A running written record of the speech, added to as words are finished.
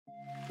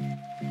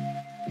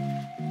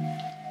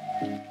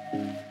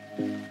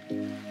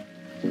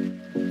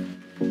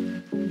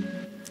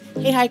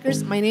Hey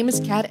hikers, my name is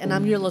Kat and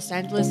I'm your Los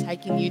Angeles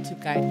hiking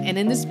YouTube guide, and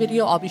in this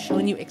video I'll be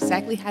showing you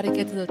exactly how to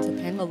get to the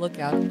Topanga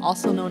lookout,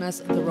 also known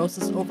as the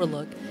Rosas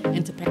Overlook,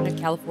 in Topanga,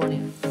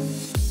 California.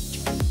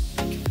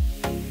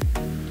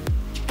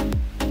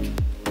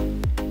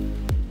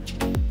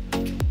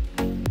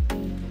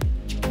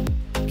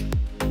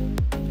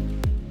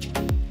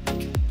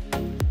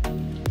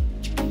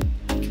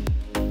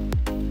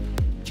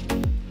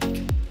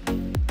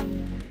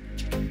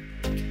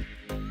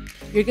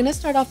 You're going to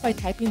start off by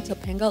typing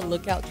Topanga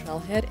Lookout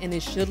Trailhead and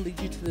it should lead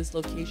you to this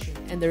location,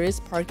 and there is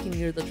parking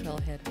near the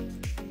trailhead.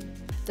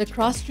 The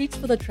cross streets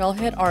for the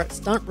trailhead are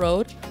Stunt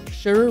Road,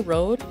 Schueren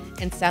Rd,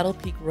 and Saddle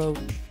Peak Road.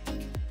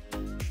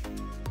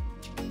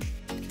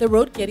 The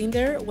road getting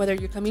there, whether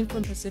you're coming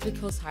from Pacific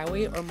Coast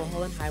Highway or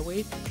Mulholland Highway,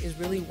 is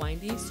really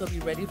windy, so be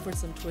ready for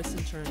some twists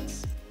and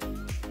turns.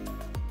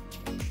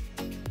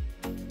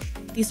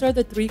 These are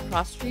the three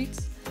cross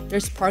streets.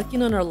 There's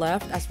parking on our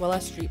left as well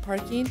as street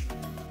parking.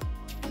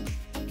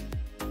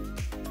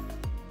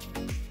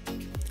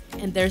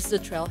 And there's the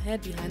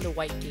trailhead behind the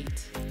white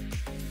gate.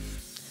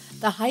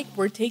 The hike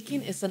we're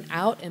taking is an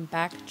out and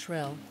back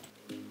trail.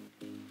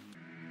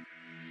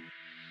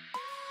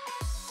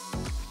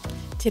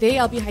 Today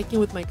I'll be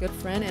hiking with my good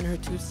friend and her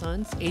two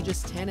sons,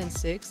 ages 10 and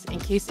 6, in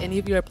case any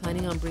of you are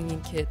planning on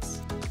bringing kids.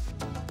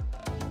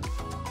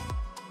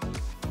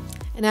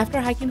 And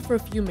after hiking for a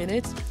few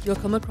minutes, you'll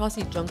come across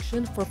a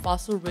junction for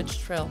Fossil Ridge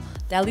Trail.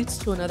 That leads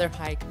to another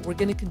hike. We're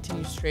going to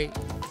continue straight.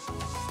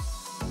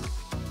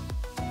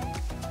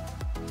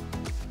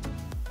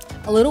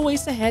 A little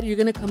ways ahead, you're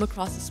going to come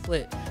across a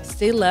split.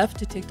 Stay left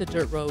to take the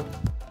dirt road.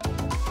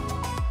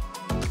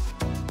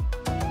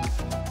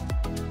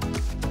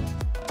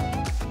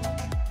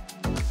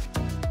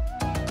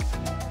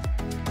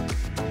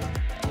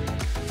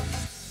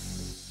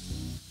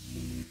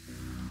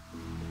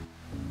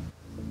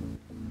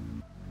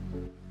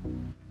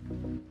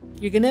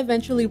 You're going to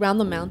eventually round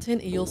the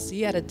mountain and you'll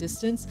see at a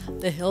distance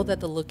the hill that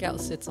the lookout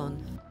sits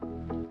on.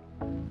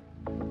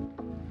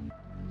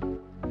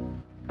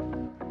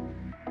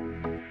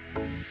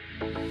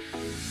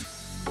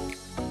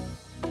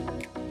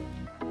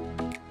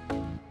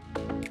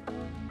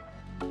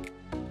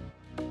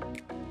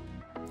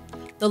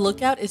 The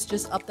lookout is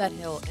just up that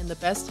hill, and the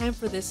best time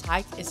for this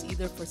hike is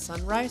either for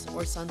sunrise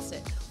or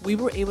sunset. We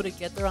were able to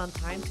get there on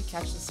time to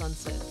catch the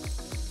sunset.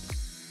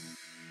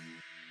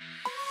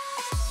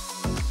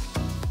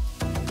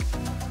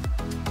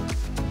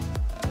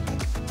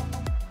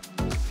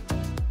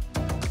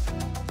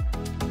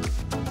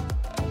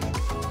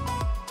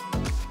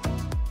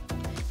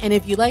 And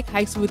if you like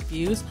hikes with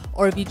views,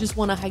 or if you just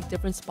want to hike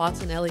different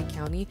spots in LA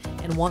County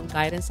and want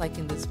guidance like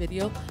in this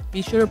video,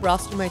 be sure to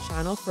browse through my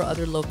channel for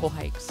other local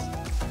hikes.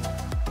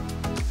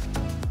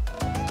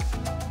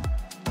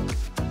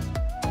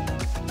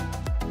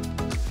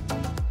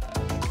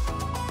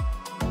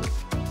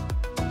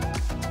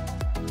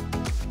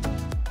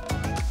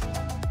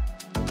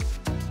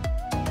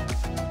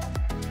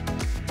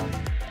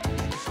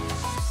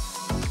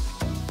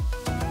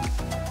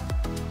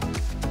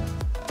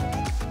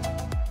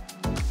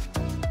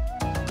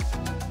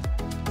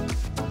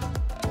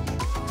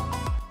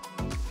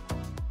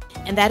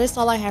 And that is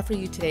all I have for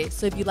you today.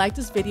 So if you like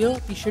this video,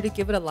 be sure to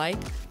give it a like.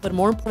 But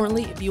more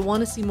importantly, if you want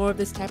to see more of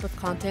this type of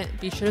content,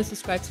 be sure to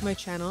subscribe to my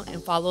channel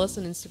and follow us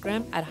on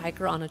Instagram at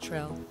Hiker on a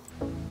Trail.